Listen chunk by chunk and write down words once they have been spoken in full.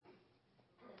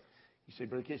You say,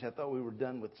 Brother Casey, I thought we were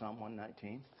done with Psalm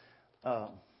 119.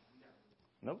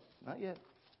 Nope, not yet.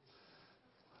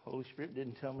 Holy Spirit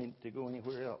didn't tell me to go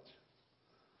anywhere else.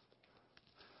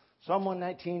 Psalm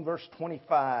 119, verse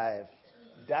 25.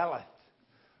 Daleth.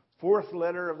 Fourth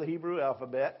letter of the Hebrew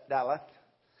alphabet, Daleth.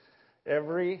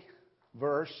 Every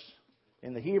verse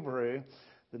in the Hebrew,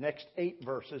 the next 8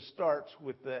 verses starts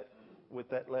with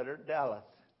that letter, Daleth.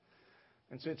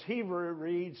 And since Hebrew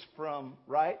reads from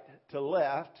right to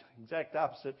left, exact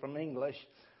opposite from English,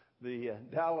 the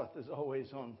Daleth is always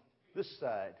on this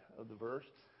side of the verse.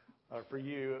 Or for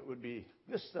you, it would be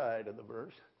this side of the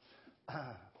verse.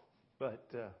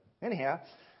 Anyhow,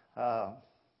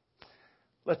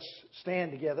 let's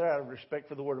stand together out of respect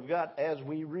for the Word of God as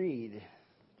we read.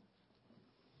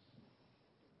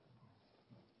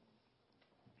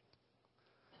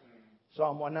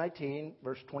 Psalm 119,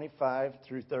 verse 25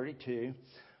 through 32.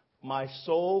 My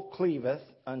soul cleaveth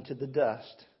unto the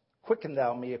dust. Quicken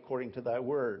thou me according to thy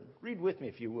word. Read with me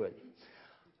if you would.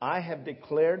 I have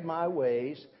declared my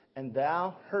ways, and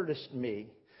thou heardest me.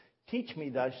 Teach me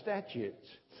thy statutes.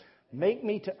 Make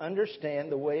me to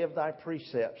understand the way of thy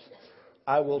precepts.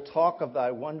 I will talk of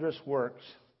thy wondrous works.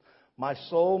 My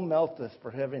soul melteth for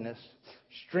heaviness.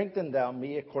 Strengthen thou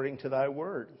me according to thy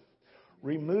word.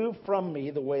 Remove from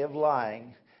me the way of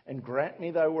lying, and grant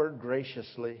me thy word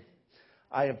graciously.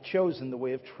 I have chosen the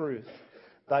way of truth.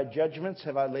 Thy judgments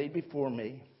have I laid before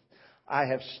me. I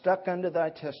have stuck unto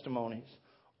thy testimonies.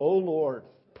 O Lord,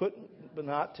 put me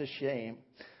not to shame.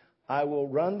 I will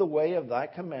run the way of thy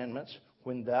commandments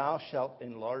when thou shalt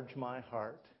enlarge my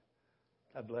heart.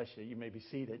 God bless you. You may be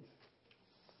seated.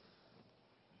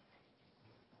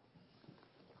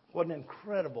 What an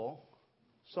incredible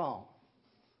psalm.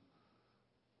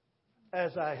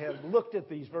 As I have looked at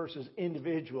these verses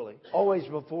individually, always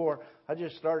before, I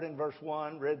just started in verse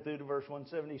 1, read through to verse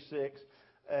 176,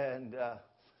 and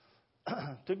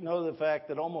took note of the fact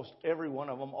that almost every one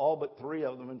of them, all but 3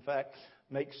 of them, in fact,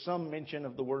 make some mention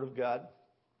of the Word of God,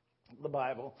 the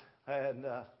Bible.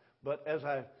 But as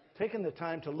I've taken the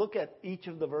time to look at each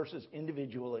of the verses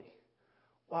individually,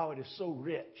 wow, it is so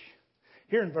rich.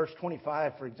 Here in verse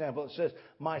 25, for example, it says,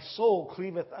 my soul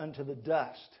cleaveth unto the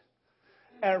dust.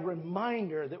 A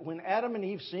reminder that when Adam and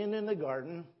Eve sinned in the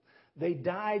garden, they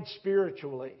died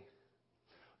spiritually.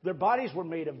 Their bodies were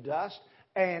made of dust,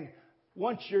 and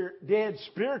once you're dead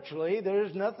spiritually,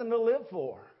 there's nothing to live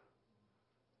for.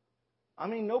 I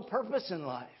mean, no purpose in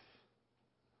life.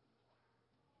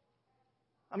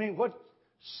 I mean, what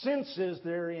sense is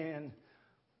there in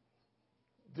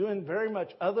doing very much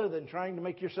other than trying to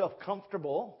make yourself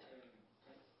comfortable,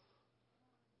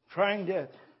 trying to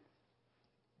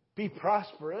be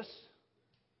prosperous,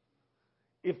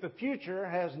 if the future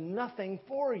has nothing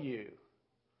for you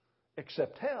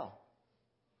except hell,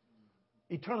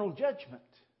 eternal judgment?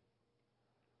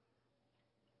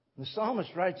 The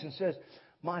psalmist writes and says,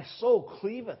 my soul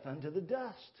cleaveth unto the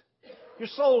dust. Your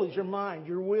soul is your mind,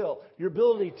 your will, your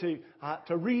ability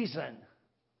to reason.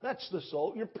 That's the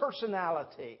soul. Your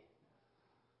personality.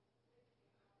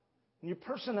 And your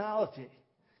personality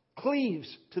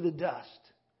cleaves to the dust.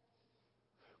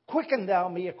 Quicken thou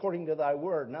me according to thy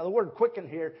word. Now, the word quicken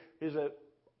here is a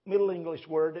Middle English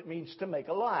word that means to make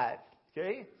alive.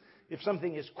 Okay? If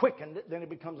something is quickened, then it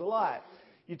becomes alive.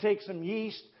 You take some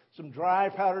yeast, some dry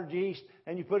powdered yeast,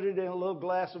 and you put it in a little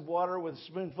glass of water with a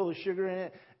spoonful of sugar in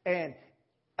it, and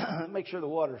make sure the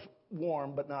water's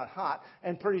warm but not hot.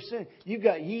 And pretty soon, you've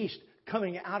got yeast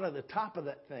coming out of the top of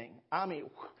that thing. I mean,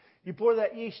 you pour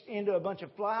that yeast into a bunch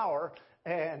of flour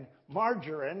and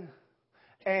margarine,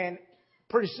 and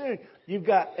pretty soon, you've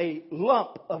got a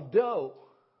lump of dough.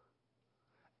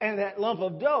 And that lump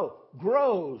of dough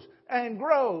grows and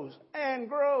grows and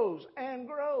grows and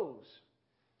grows.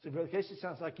 So, Brother Casey, it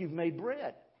sounds like you've made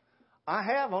bread. I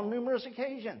have on numerous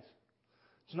occasions.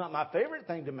 It's not my favorite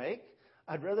thing to make.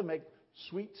 I'd rather make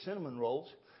sweet cinnamon rolls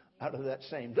out of that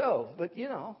same dough. But, you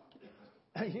know,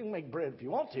 you can make bread if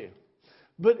you want to.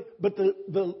 But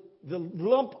the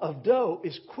lump of dough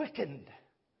is quickened.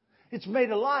 It's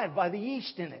made alive by the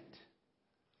yeast in it.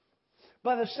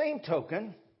 By the same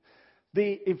token,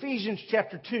 the Ephesians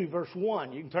chapter 2, verse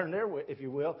 1, you can turn there if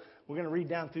you will. We're going to read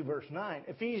down through verse 9.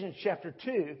 Ephesians chapter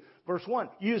 2, verse 1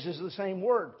 uses the same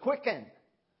word, quicken.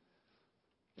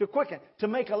 To quicken, to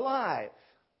make alive.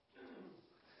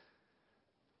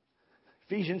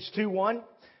 Ephesians 2:1,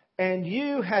 and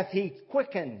you hath he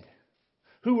quickened,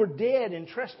 who were dead in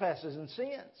trespasses and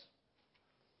sins,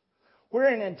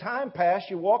 wherein in time past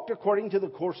you walked according to the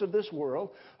course of this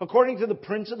world, according to the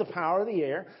prince of the power of the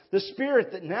air, the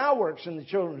spirit that now works in the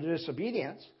children of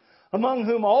disobedience, among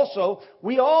whom also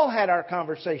we all had our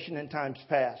conversation in times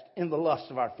past in the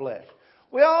lust of our flesh.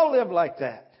 We all lived like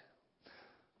that,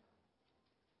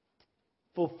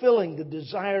 fulfilling the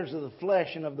desires of the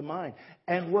flesh and of the mind,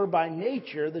 and were by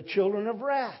nature the children of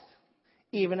wrath,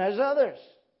 even as others.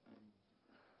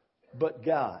 But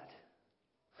God,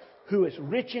 who is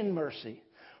rich in mercy,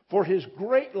 for His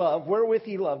great love wherewith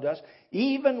He loved us,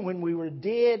 even when we were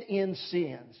dead in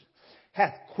sins,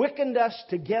 hath quickened us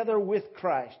together with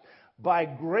Christ. By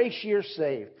grace you're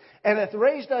saved, and hath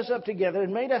raised us up together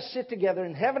and made us sit together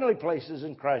in heavenly places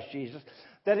in Christ Jesus,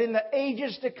 that in the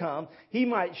ages to come He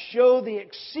might show the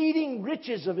exceeding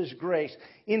riches of His grace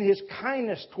in His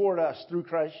kindness toward us through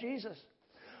Christ Jesus.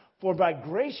 For by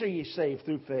grace are ye saved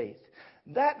through faith,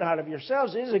 that not of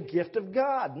yourselves is a gift of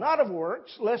God, not of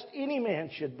works, lest any man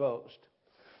should boast.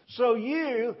 So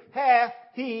you hath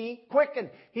He quickened.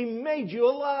 He made you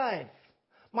alive.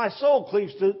 My soul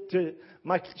cleaves to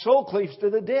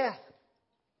the death.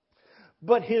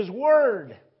 But His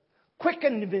Word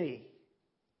quickened me.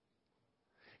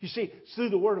 You see, it's through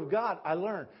the Word of God I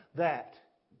learned that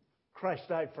Christ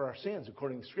died for our sins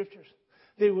according to the Scriptures.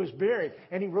 That He was buried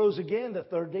and He rose again the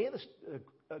third day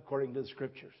according to the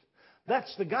Scriptures.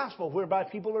 That's the gospel whereby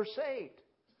people are saved.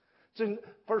 It's in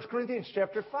 1 Corinthians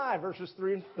chapter 5,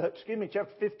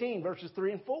 chapter 15, verses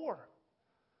 3 and 4.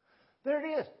 There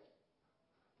it is.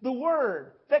 The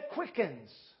Word that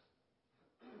quickens.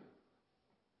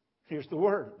 Here's the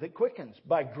Word that quickens.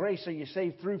 By grace are you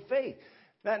saved through faith.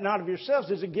 That not of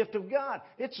yourselves is a gift of God.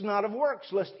 It's not of works,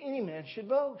 lest any man should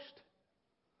boast.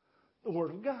 The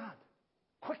Word of God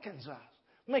quickens us,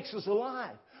 makes us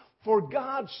alive. For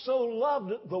God so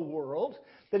loved the world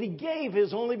that He gave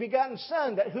His only begotten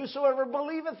Son, that whosoever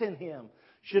believeth in Him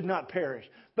should not perish,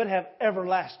 but have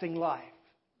everlasting life.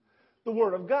 The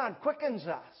Word of God quickens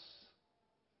us.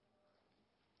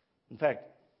 In fact,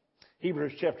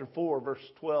 Hebrews chapter 4, verse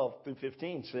 12 through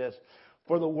 15 says,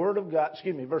 for the Word of God,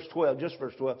 verse 12, just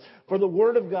verse 12. For the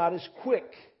Word of God is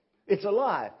quick, it's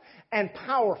alive, and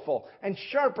powerful, and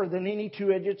sharper than any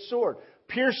two-edged sword,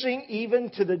 piercing even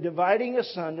to the dividing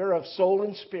asunder of soul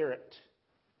and spirit.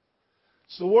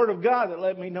 It's the Word of God that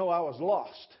let me know I was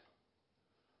lost.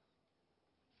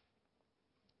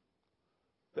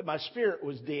 That my spirit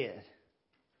was dead.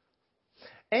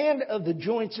 And of the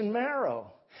joints and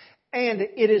marrow. And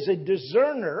it is a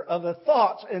discerner of the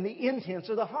thoughts and the intents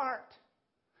of the heart.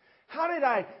 How did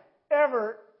I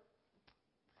ever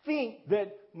think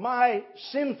that my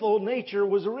sinful nature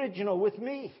was original with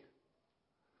me?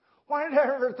 Why did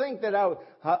I ever think that I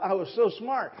was so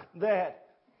smart that,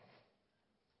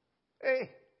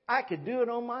 hey, I could do it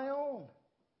on my own?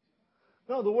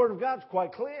 No, the Word of God's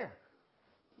quite clear.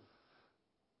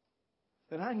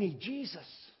 That I need Jesus.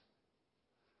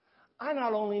 I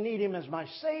not only need Him as my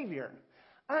Savior,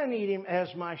 I need Him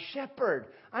as my shepherd.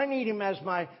 I need Him as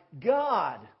my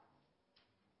God.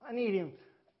 I need Him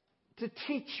to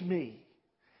teach me.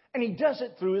 And He does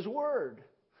it through His Word.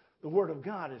 The Word of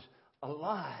God is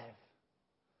alive,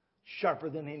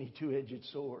 sharper than any two-edged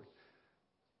sword.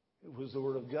 It was the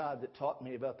Word of God that taught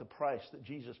me about the price that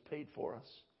Jesus paid for us.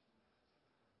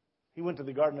 He went to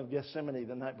the Garden of Gethsemane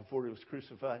the night before He was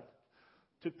crucified.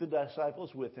 Took the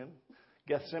disciples with Him.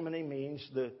 Gethsemane means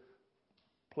the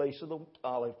place of the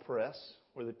olive press,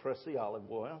 where they press the olive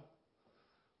oil.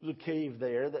 There's a cave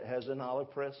there that has an olive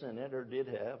press in it, or did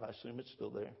have. I assume it's still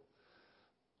there.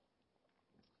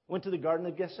 Went to the Garden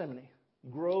of Gethsemane.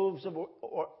 Groves of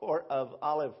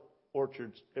olive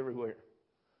orchards everywhere.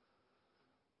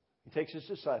 He takes His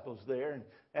disciples there and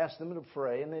asks them to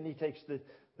pray. And then He takes the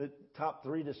top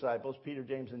three disciples, Peter,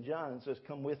 James, and John, and says,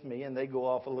 come with me. And they go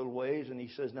off a little ways. And He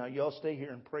says, now y'all stay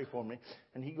here and pray for me.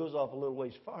 And He goes off a little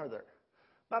ways farther.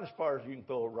 Not as far as you can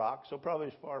throw a rock. So probably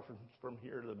as far from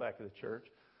here to the back of the church.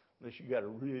 Unless you got a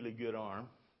really good arm.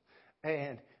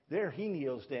 And there He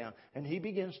kneels down. And He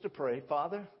begins to pray,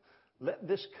 Father, let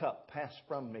this cup pass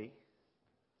from me.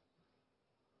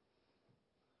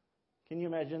 Can you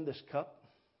imagine this cup?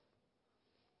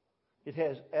 It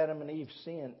has Adam and Eve's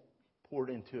sin poured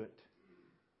into it.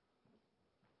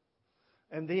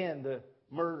 And then the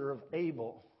murder of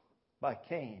Abel by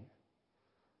Cain.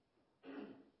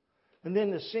 And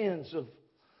then the sins of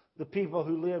the people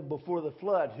who lived before the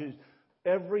flood, whose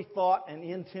every thought and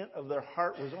intent of their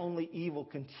heart was only evil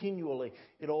continually.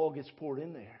 It all gets poured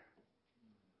in there.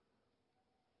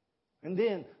 And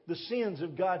then the sins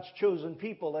of God's chosen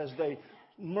people as they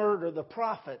murder the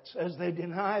prophets, as they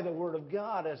deny the Word of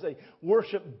God, as they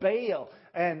worship Baal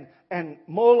and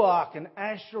Moloch and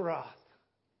Ashtaroth.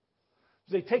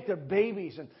 As they take their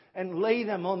babies and lay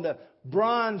them on the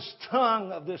bronze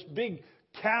tongue of this big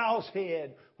cow's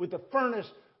head with the furnace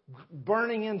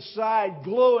burning inside,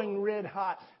 glowing red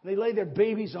hot. And they lay their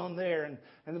babies on there, and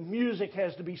the music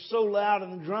has to be so loud,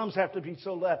 and the drums have to be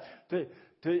so loud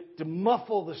to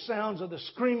muffle the sounds of the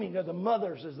screaming of the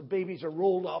mothers as the babies are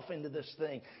rolled off into this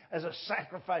thing as a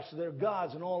sacrifice to their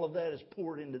gods, and all of that is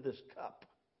poured into this cup.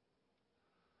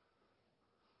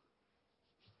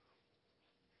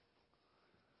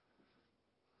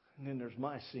 And then there's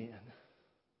my sin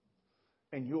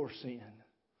and your sin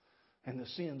and the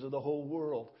sins of the whole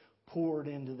world poured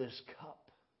into this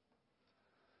cup.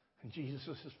 And Jesus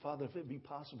says, Father, if it be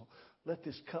possible, let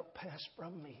this cup pass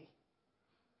from me.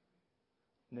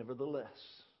 Nevertheless,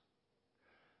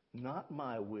 not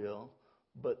my will,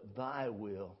 but thy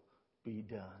will be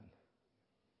done.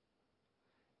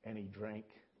 And he drank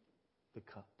the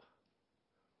cup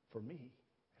for me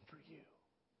and for you.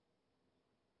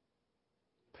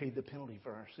 Paid the penalty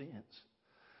for our sins.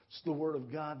 It's the Word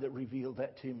of God that revealed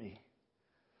that to me.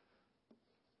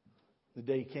 The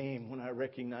day came when I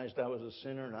recognized I was a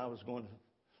sinner and I was going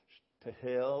to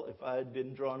hell. If I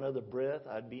didn't draw another breath,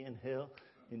 I'd be in hell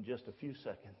in just a few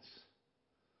seconds.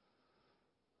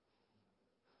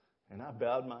 And I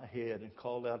bowed my head and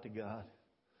called out to God.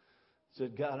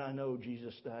 Said, God, I know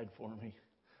Jesus died for me.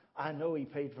 I know He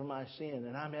paid for my sin,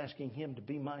 and I'm asking Him to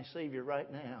be my Savior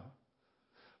right now.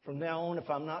 From now on, if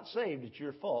I'm not saved, it's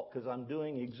your fault, because I'm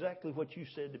doing exactly what you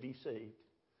said to be saved.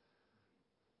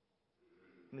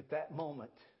 And at that moment,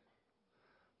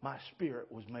 my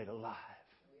spirit was made alive.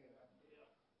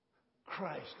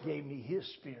 Christ gave me His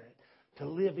Spirit to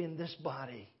live in this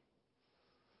body.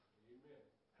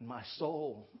 And my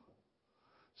soul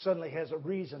suddenly has a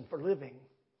reason for living,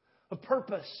 a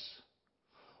purpose,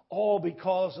 all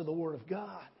because of the Word of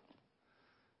God.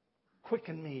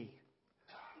 Quicken me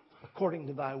according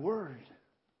to thy word.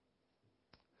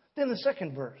 Then the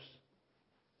second verse.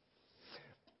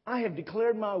 I have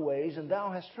declared my ways, and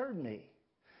thou hast heard me.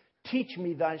 Teach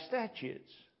me thy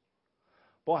statutes.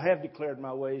 Well, I have declared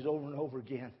my ways over and over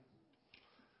again.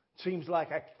 It seems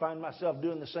like I find myself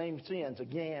doing the same sins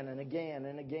again and again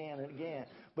and again and again.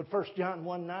 But 1 John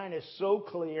 1:9 is so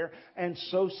clear and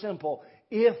so simple.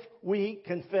 If we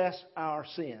confess our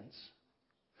sins.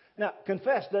 Now,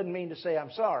 confess doesn't mean to say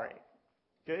I'm sorry.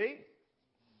 Okay?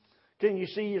 Can you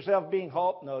see yourself being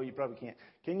hauled? No, you probably can't.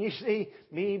 Can you see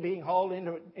me being hauled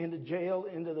into jail,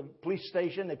 into the police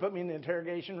station? They put me in the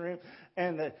interrogation room,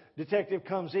 and the detective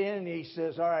comes in and he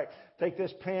says, all right, take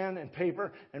this pen and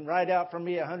paper and write out for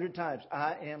me 100 times,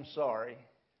 I am sorry.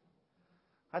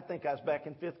 I think I was back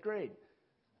in 5th grade.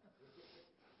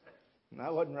 And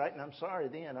I wasn't writing I'm sorry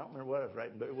then. I don't remember what I was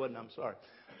writing, but it wasn't I'm sorry.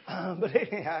 But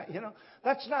anyhow,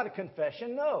 that's not a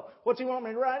confession. No. What's He want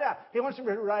me to write out? He wants me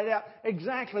to write out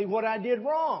exactly what I did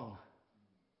wrong.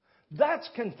 That's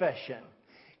confession.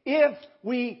 If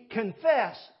we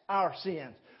confess our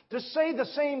sins, to say the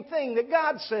same thing that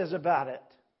God says about it.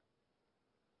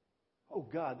 Oh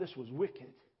God, this was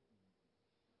wicked.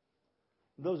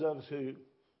 Those of us who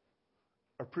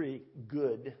are pretty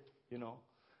good, and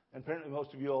apparently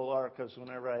most of you all are, because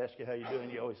whenever I ask you how you're doing,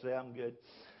 you always say, I'm good.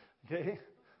 Okay?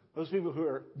 Those people who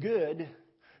are good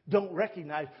don't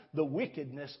recognize the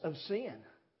wickedness of sin.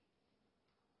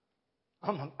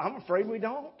 I'm afraid we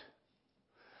don't.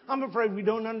 I'm afraid we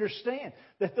don't understand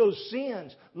that those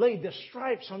sins laid the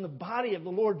stripes on the body of the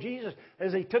Lord Jesus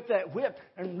as He took that whip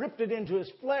and ripped it into His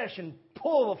flesh and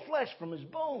pulled the flesh from His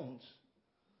bones.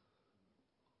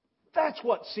 That's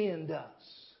what sin does.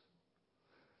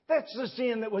 That's the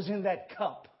sin that was in that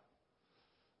cup.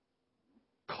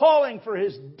 Calling for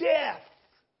His death.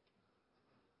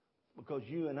 Because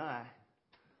you and I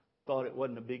thought it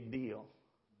wasn't a big deal.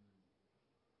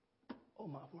 Oh,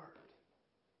 my word.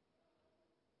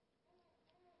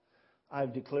 I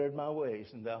have declared my ways,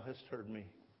 and thou hast heard me.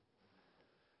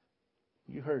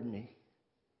 You heard me.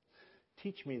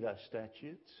 Teach me thy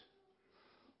statutes.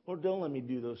 Lord, don't let me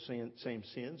do those same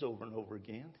sins over and over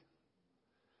again.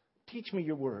 Teach me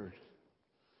your word.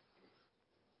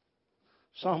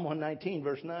 Psalm 119,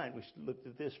 verse 9. We looked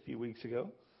at this a few weeks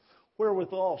ago.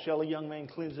 Wherewithal shall a young man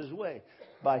cleanse his way?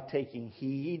 By taking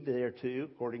heed thereto,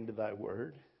 according to thy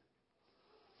word.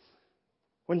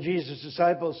 When Jesus'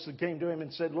 disciples came to Him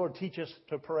and said, Lord, teach us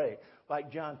to pray,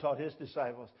 like John taught his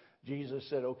disciples, Jesus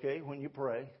said, okay, when you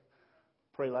pray,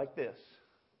 pray like this.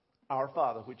 Our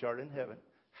Father, which art in heaven,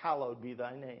 hallowed be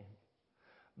thy name.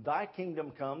 Thy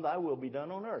kingdom come, thy will be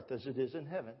done on earth as it is in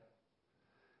heaven.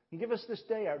 And give us this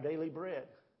day our daily bread.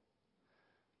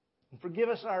 And forgive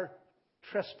us our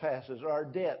trespasses or our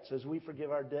debts as we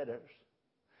forgive our debtors.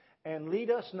 And lead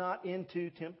us not into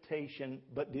temptation,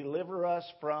 but deliver us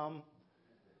from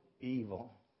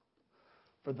evil.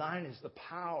 For thine is the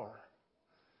power,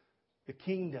 the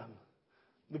kingdom,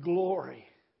 the glory,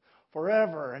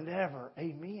 forever and ever.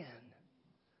 Amen.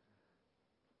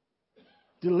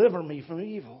 Deliver me from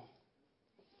evil.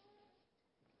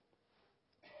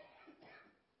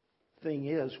 Thing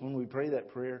is, when we pray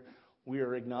that prayer, we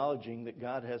are acknowledging that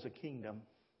God has a kingdom.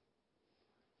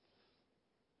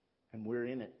 And we're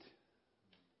in it.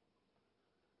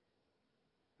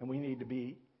 And we need to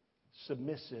be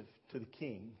submissive to the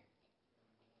King.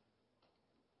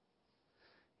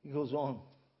 He goes on.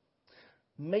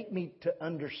 Make me to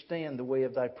understand the way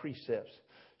of thy precepts.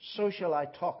 So shall I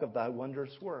talk of thy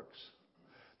wondrous works.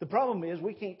 The problem is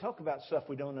we can't talk about stuff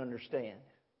we don't understand.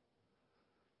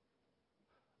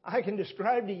 I can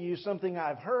describe to you something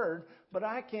I've heard, but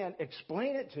I can't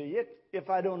explain it to you if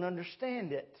I don't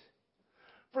understand it.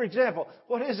 For example,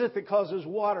 what is it that causes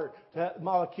water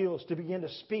molecules to begin to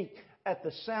speak at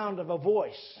the sound of a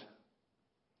voice?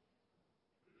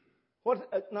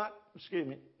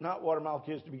 Not water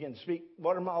molecules to begin to speak,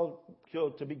 water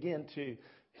molecule to begin to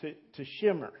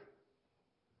shimmer.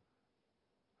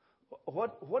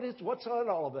 What's that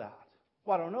all about?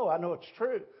 Well, I don't know. I know it's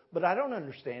true, but I don't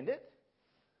understand it.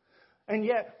 And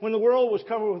yet, when the world was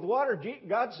covered with water,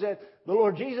 God said, the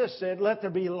Lord Jesus said, let there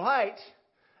be light.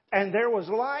 And there was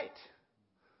light.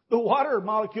 The water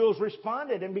molecules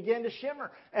responded and began to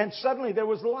shimmer. And suddenly there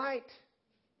was light.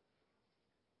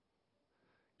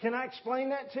 Can I explain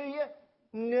that to you?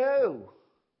 No.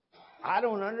 I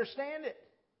don't understand it.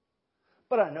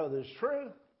 But I know that it's true.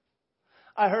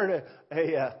 I heard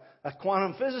a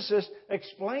quantum physicist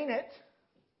explain it.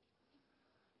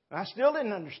 I still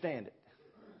didn't understand it.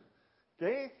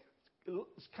 Okay?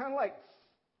 It's kind of like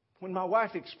when my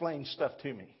wife explains stuff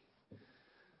to me.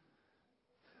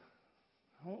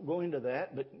 I won't go into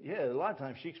that, but yeah, a lot of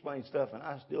times she explains stuff and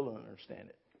I still don't understand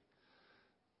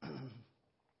it.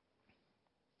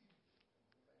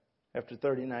 After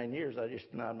 39 years, I just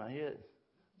nod my head.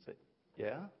 Say,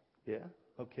 yeah,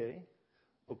 okay.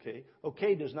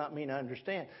 Okay does not mean I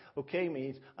understand. Okay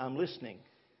means I'm listening.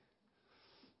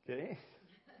 Okay.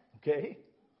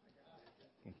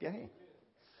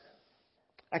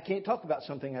 I can't talk about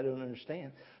something I don't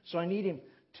understand. So I need Him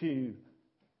to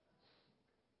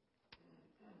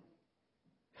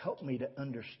help me to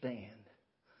understand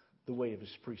the way of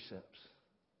His precepts.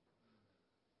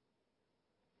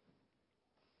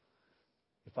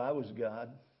 If I was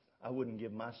God, I wouldn't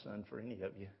give my son for any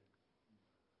of you.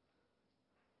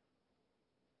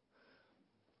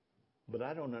 But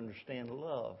I don't understand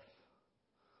love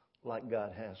like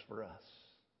God has for us.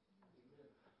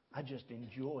 I just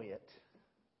enjoy it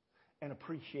and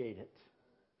appreciate it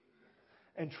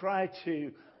and try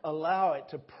to allow it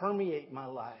to permeate my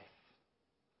life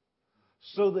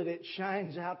so that it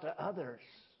shines out to others.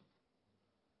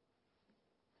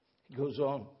 It goes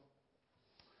on.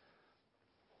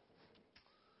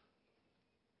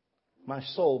 My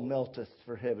soul melteth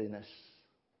for heaviness.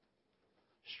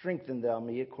 Strengthen thou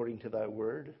me according to thy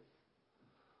word.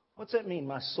 What's that mean,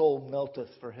 my soul melteth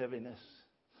for heaviness?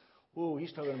 Whoa,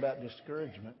 he's talking about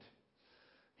discouragement.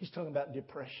 He's talking about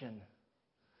depression.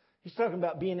 He's talking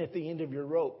about being at the end of your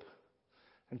rope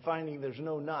and finding there's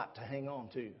no knot to hang on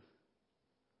to.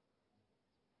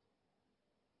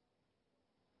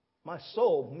 My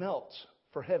soul melts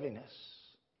for heaviness.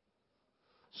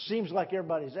 Seems like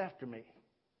everybody's after me.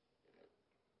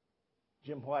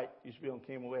 Jim White used to be on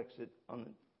KMOX on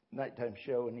the nighttime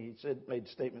show, and he made the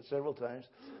statement several times,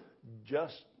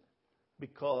 just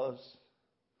because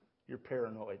you're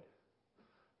paranoid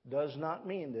does not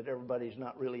mean that everybody's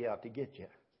not really out to get you.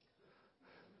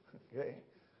 Okay?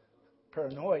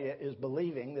 Paranoia is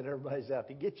believing that everybody's out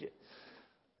to get you.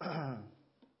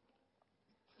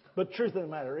 But truth of the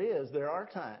matter is, there are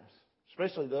times,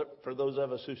 especially for those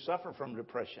of us who suffer from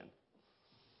depression,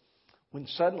 when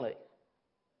suddenly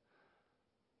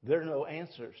there are no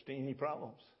answers to any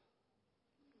problems.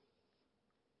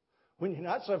 When you're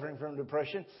not suffering from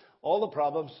depression, all the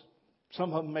problems,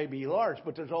 some of them may be large,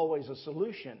 but there's always a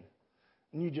solution.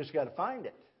 And you just got to find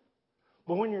it.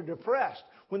 But when you're depressed,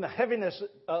 when the heaviness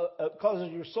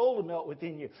causes your soul to melt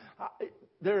within you,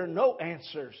 there are no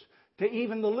answers to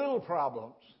even the little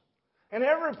problems. And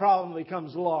every problem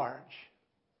becomes large.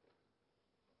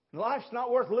 Life's not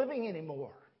worth living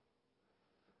anymore.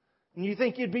 And you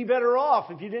think you'd be better off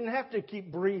if you didn't have to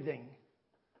keep breathing.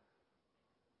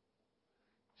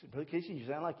 I said, Brother Casey, you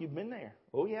sound like you've been there.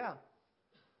 Oh, yeah.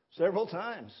 Several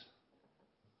times.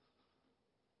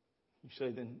 You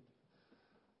say, then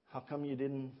how come you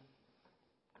didn't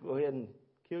go ahead and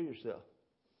kill yourself?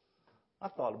 I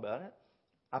thought about it.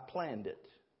 I planned it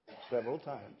several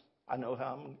times. I know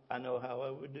how I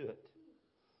would do it.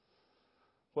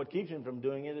 What keeps him from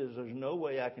doing it is there's no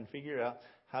way I can figure out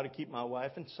how to keep my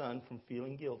wife and son from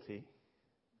feeling guilty.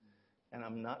 And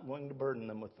I'm not going to burden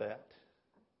them with that.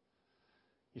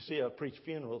 You see, I preach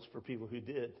funerals for people who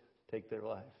did take their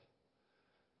life.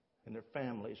 And their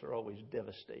families are always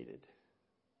devastated.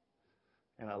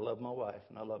 And I love my wife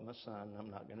and I love my son. And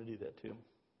I'm not going to do that to them.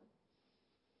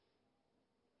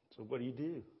 So what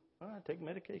do? Well, I take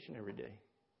medication every day.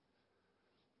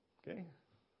 Okay?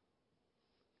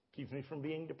 Keeps me from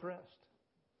being depressed.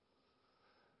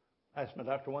 I asked my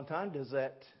doctor one time, does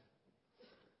that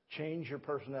change your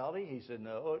personality? He said,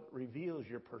 no, it reveals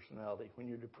your personality. When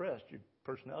you're depressed, your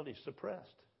personality is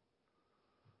suppressed.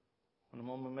 When I'm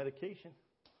on my medication,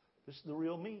 this is the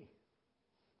real me.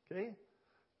 Okay?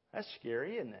 That's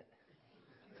scary, isn't it?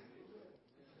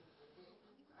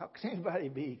 How can anybody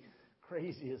be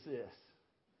crazy as this?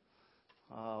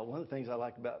 One of the things I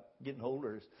like about getting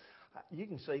older is you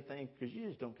can say things because you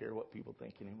just don't care what people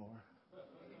think anymore.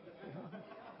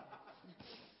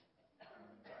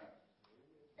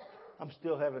 I'm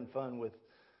still having fun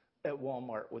at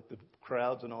Walmart with the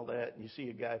crowds and all that. And you see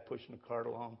a guy pushing a cart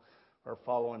along or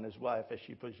following his wife as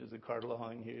she pushes the cart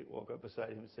along. And you walk up beside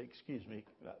him and say, excuse me,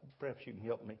 perhaps you can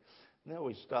help me. And they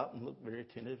always stop and look very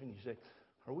attentive. And you say,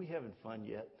 are we having fun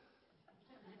yet?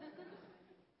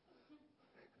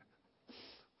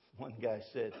 One guy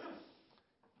said,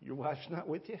 your wife's not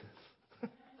with you? I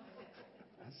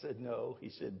said, no. He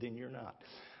said, then you're not.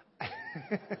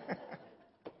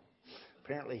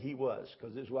 Apparently he was,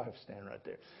 because his wife's standing right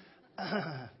there.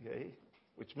 Okay,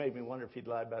 which made me wonder if he'd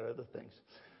lie about other things.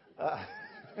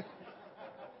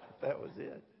 That was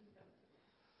it.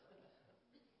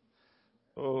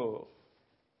 Oh,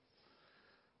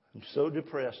 I'm so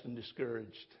depressed and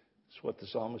discouraged. That's what the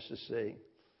psalmist is saying.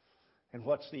 And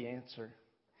what's the answer?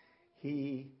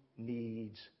 He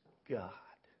needs God.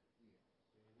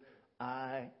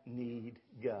 I need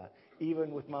God.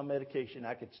 Even with my medication,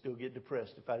 I could still get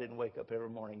depressed if I didn't wake up every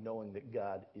morning knowing that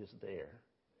God is there.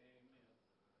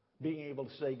 Amen. Being able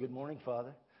to say, good morning,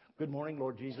 Father. Good morning,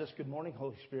 Lord Jesus. Good morning,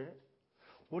 Holy Spirit.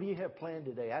 What do you have planned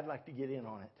today? I'd like to get in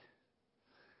on it.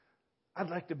 I'd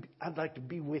like to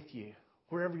be with you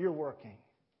wherever you're working.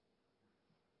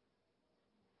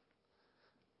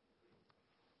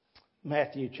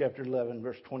 Matthew chapter 11,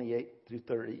 verse 28 through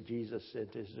 30, Jesus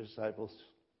said to his disciples,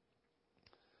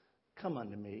 come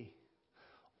unto me,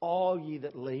 all ye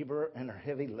that labor and are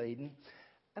heavy laden,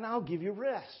 and I'll give you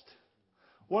rest.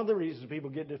 One of the reasons people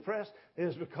get depressed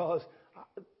is because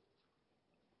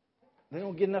they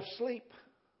don't get enough sleep.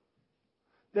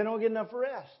 They don't get enough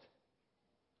rest.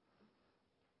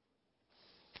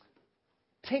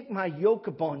 Take my yoke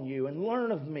upon you and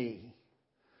learn of me.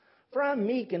 For I am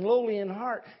meek and lowly in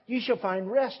heart. You shall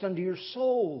find rest unto your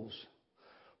souls.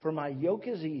 For my yoke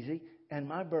is easy and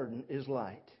my burden is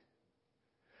light.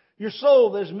 Your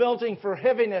soul that is melting for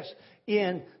heaviness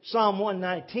in Psalm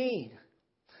 119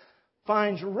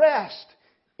 finds rest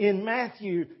in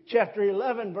Matthew chapter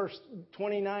 11, verse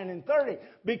 29 and 30.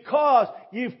 Because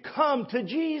you've come to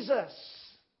Jesus.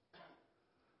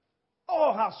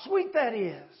 Oh, how sweet that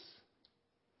is.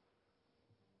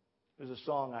 There's a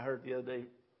song I heard the other day.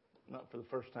 Not for the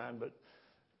first time, but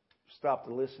stopped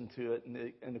to listen to it.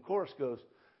 And the chorus goes,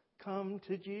 come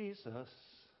to Jesus.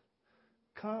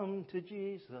 Come to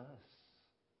Jesus.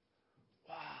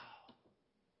 Wow.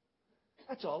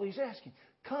 That's all he's asking.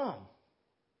 Come.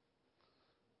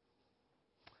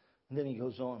 And then he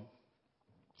goes on.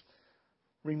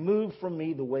 Remove from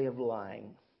me the way of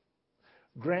lying.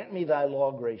 Grant me thy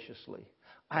law graciously.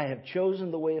 I have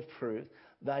chosen the way of truth.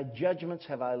 Thy judgments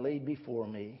have I laid before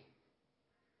me.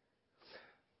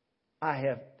 I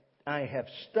have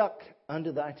stuck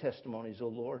unto thy testimonies, O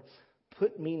Lord.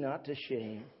 Put me not to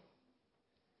shame.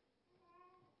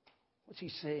 What's he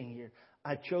saying here?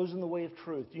 I've chosen the way of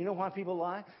truth. Do you know why people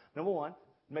lie? Number one,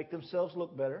 make themselves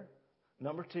look better.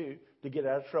 Number two, to get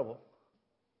out of trouble.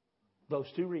 Those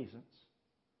two reasons.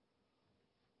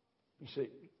 You say,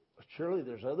 surely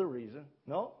there's other reasons.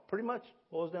 No, pretty much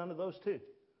boils down to those two.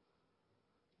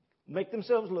 Make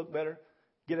themselves look better,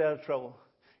 get out of trouble.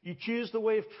 You choose the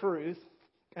way of truth,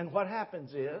 and what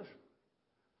happens is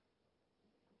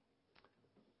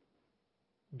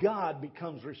God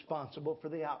becomes responsible for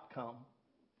the outcome.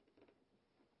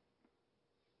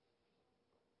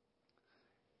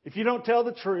 If you don't tell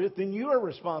the truth, then you are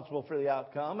responsible for the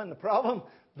outcome, and the problem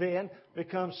then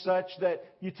becomes such that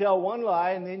you tell one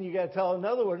lie and then you got to tell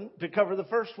another one to cover the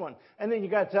first one. And then you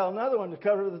got to tell another one to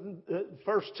cover the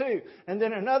first two. And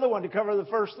then another one to cover the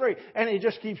first three. And it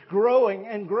just keeps growing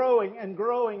and growing and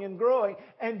growing and growing.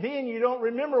 And then you don't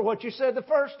remember what you said the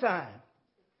first time.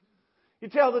 You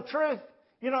tell the truth.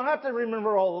 You don't have to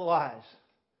remember all the lies.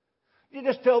 You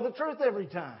just tell the truth every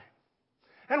time.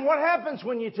 And what happens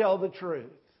when you tell the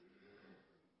truth?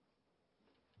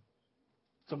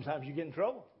 Sometimes you get in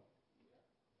trouble.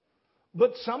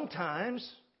 But sometimes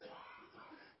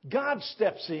God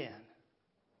steps in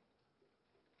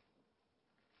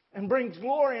and brings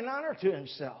glory and honor to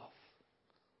Himself.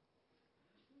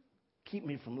 Keep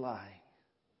me from lying.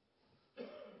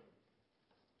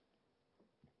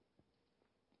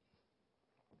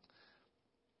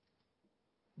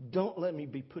 Don't let me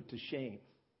be put to shame.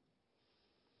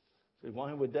 Say,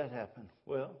 why would that happen?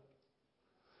 Well,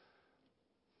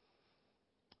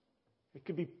 it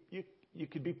could be you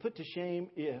could be put to shame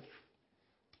if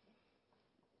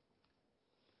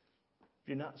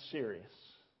you're not serious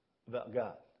about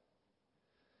God.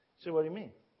 So what do you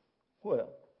mean? Well,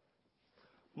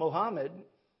 Muhammad,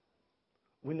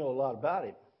 we know a lot about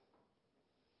him.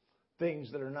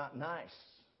 Things that are not nice.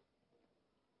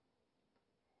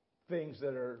 Things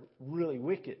that are really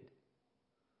wicked.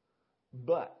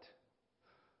 But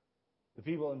the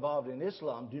people involved in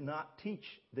Islam do not teach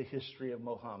the history of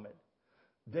Muhammad.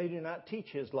 They do not teach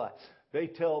his life. They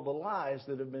tell the lies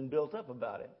that have been built up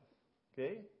about him.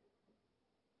 Okay?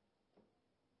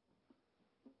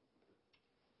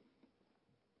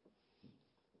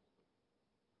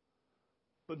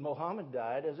 But Muhammad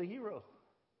died as a hero.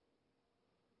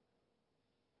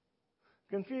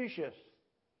 Confucius,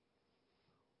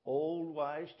 old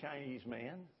wise Chinese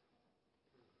man,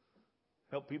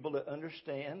 help people to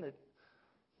understand that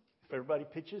if everybody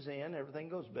pitches in, everything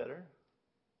goes better.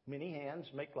 Many hands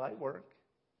make light work.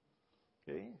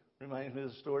 Okay? Reminds me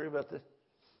of the story about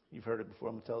you've heard it before,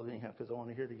 I'm going to tell it anyhow because I want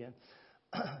to hear it again.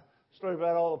 Story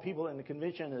about all the people in the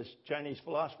convention as Chinese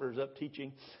philosophers up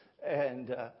teaching,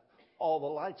 and all the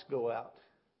lights go out.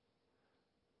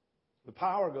 The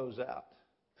power goes out.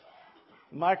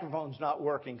 The microphone's not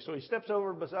working. So he steps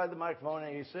over beside the microphone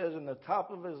and he says in the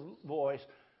top of his voice,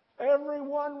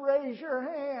 "Everyone raise your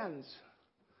hands."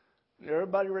 And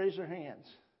everybody raised their hands.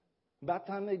 About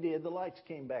the time they did, the lights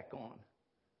came back on.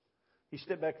 He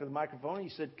stepped back to the microphone and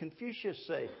he said, "Confucius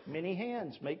say, many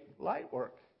hands make light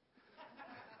work."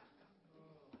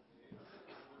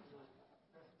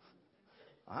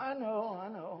 I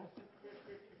know.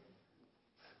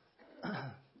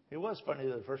 It was funny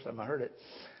the first time I heard it.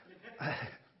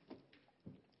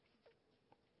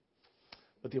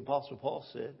 But the Apostle Paul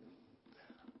said,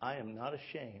 "I am not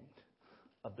ashamed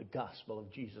of the gospel of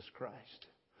Jesus Christ.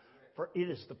 For it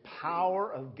is the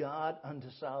power of God unto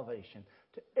salvation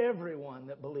to everyone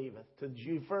that believeth, to the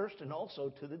Jew first and also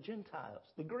to the Gentiles,"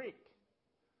 the Greek.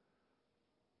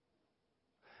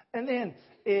 And then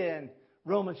in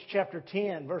Romans chapter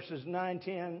 10, verses 9,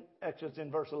 10, actually it's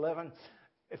in verse 11.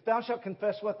 "If thou shalt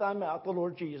confess with thy mouth the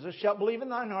Lord Jesus, shalt believe in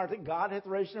thine heart that God hath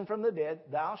raised him from the dead,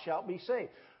 thou shalt be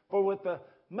saved. For with the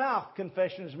mouth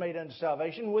confession is made unto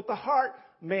salvation, with the heart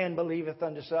man believeth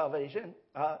unto salvation.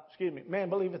 Man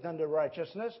believeth unto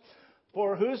righteousness.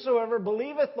 For whosoever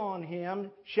believeth on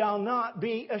him shall not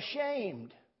be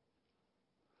ashamed."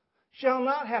 Shall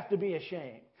not have to be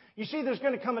ashamed. You see, there's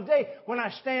going to come a day when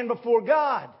I stand before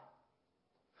God.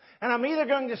 And I'm either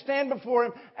going to stand before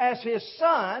Him as His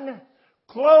Son,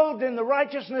 clothed in the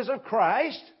righteousness of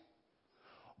Christ,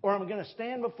 or I'm going to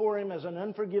stand before Him as an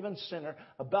unforgiven sinner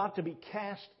about to be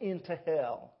cast into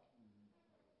hell.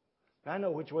 I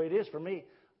know which way it is for me.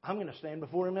 I'm going to stand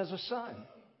before Him as a son.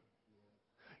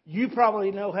 You probably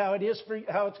know how it's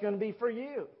going to be for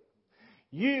you.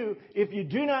 You, if you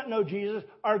do not know Jesus,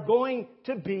 are going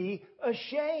to be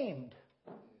ashamed.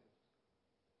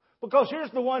 Because here's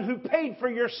the one who paid for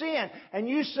your sin, and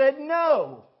you said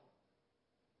no.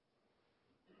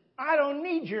 I don't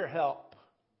need your help.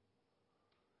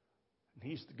 And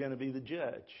He's going to be the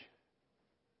judge.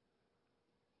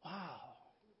 Wow.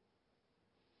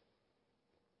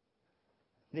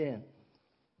 Then,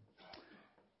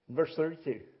 in verse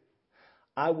 32,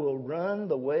 "I will run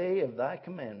the way of thy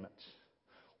commandments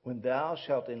when thou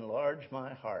shalt enlarge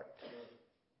my heart."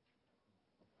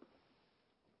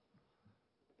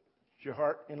 Is your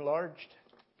heart enlarged?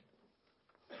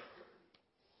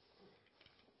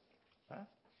 Huh?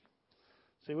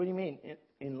 See, what do you mean,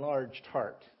 enlarged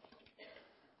heart?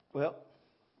 Well,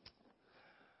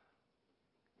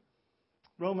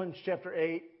 Romans chapter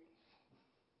 8,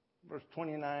 verse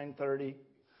 29, 30,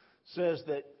 says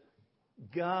that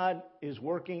God is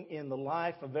working in the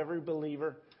life of every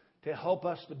believer to help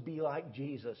us to be like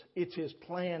Jesus. It's His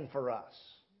plan for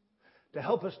us to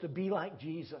help us to be like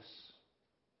Jesus.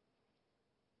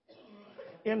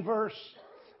 In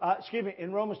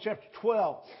Romans chapter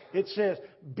 12, it says,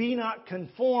 "Be not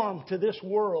conformed to this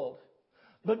world,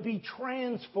 but be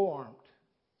transformed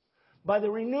by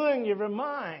the renewing of your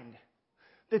mind,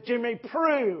 that you may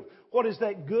prove what is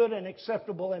that good and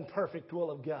acceptable and perfect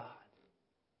will of God.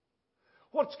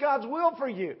 What's God's will for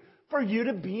you? For you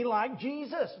to be like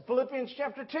Jesus. Philippians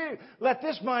chapter 2. Let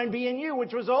this mind be in you,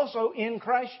 which was also in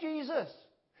Christ Jesus.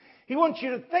 He wants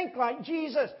you to think like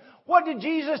Jesus. What did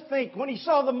Jesus think when He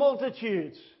saw the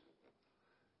multitudes?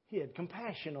 He had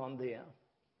compassion on them.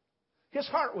 His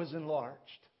heart was enlarged.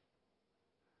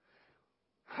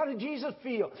 How did Jesus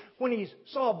feel when He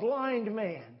saw a blind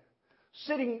man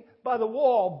sitting by the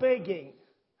wall begging,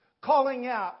 calling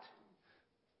out,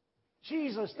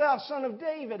 Jesus, thou Son of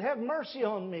David, have mercy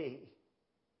on me.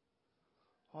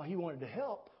 Well, He wanted to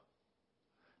help.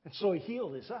 And so He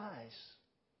healed his eyes.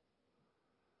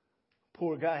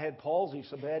 Poor guy had palsy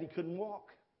so bad he couldn't walk.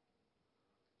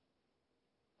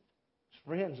 His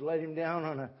friends let him down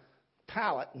on a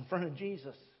pallet in front of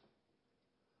Jesus.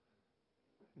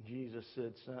 And Jesus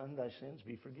said, Son, thy sins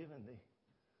be forgiven thee.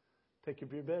 Take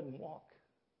up your bed and walk.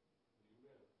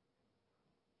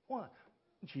 Why?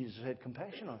 Jesus had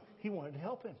compassion on him. He wanted to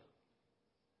help him.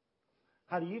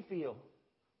 How do you feel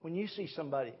when you see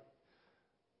somebody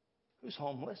who's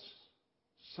homeless,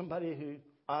 somebody who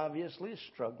obviously is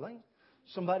struggling,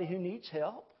 somebody who needs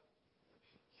help?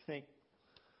 You think,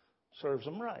 serves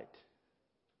them right.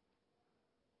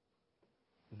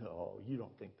 No, you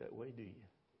don't think that way, do you?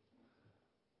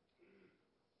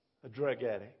 A drug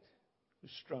addict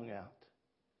who's strung out,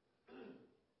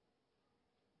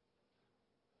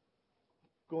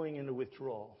 going into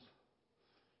withdrawals,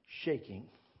 shaking,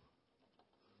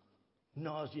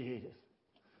 nauseated,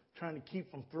 trying to keep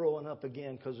from throwing up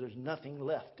again because there's nothing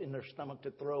left in their stomach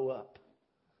to throw up.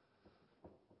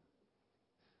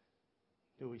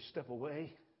 Do we step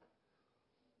away?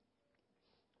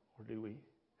 Or do we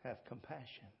have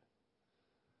compassion?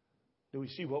 Do we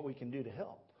see what we can do to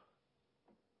help?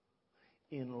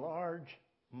 Enlarge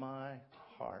my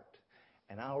heart,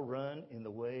 and I'll run in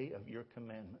the way of your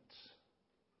commandments.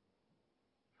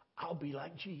 I'll be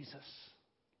like Jesus.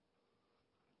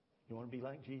 You want to be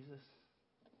like Jesus?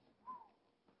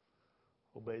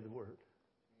 Obey the Word.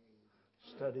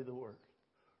 Study the Word.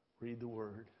 Read the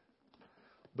Word.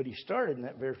 But he started in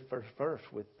that very first verse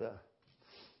with,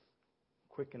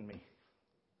 quicken me.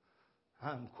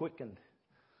 I'm quickened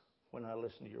when I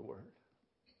listen to your Word.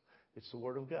 It's the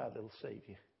Word of God that will save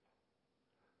you.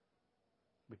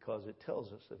 Because it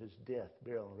tells us of His death,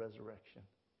 burial, and resurrection.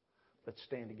 Let's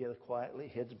stand together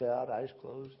quietly, heads bowed, eyes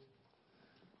closed.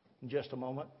 In just a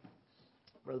moment,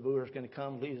 Brother Boer is going to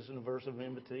come lead us in a verse of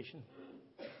invitation.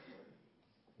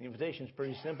 The invitation is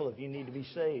pretty simple. If you need to be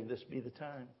saved, this be the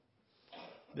time.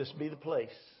 This be the place.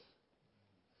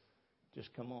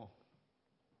 Just come on.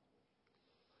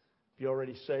 If you're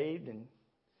already saved and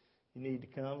you need to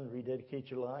come and rededicate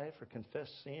your life or confess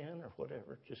sin or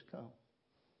whatever, just come.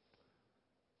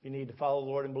 If you need to follow the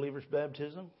Lord in believer's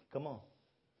baptism, come on.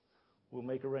 We'll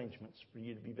make arrangements for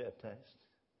you to be baptized.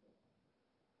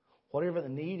 Whatever the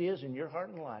need is in your heart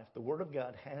and life, the Word of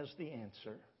God has the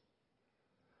answer.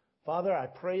 Father, I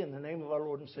pray in the name of our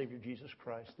Lord and Savior Jesus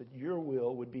Christ that your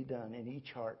will would be done in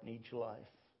each heart and each life.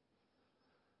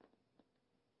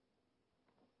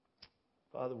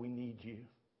 Father, we need you.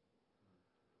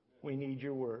 We need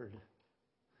your Word.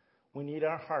 We need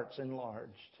our hearts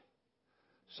enlarged.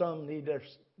 Some need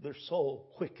their soul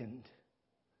quickened.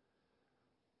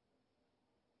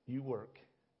 You work.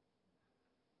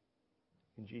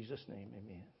 In Jesus' name,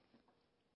 amen.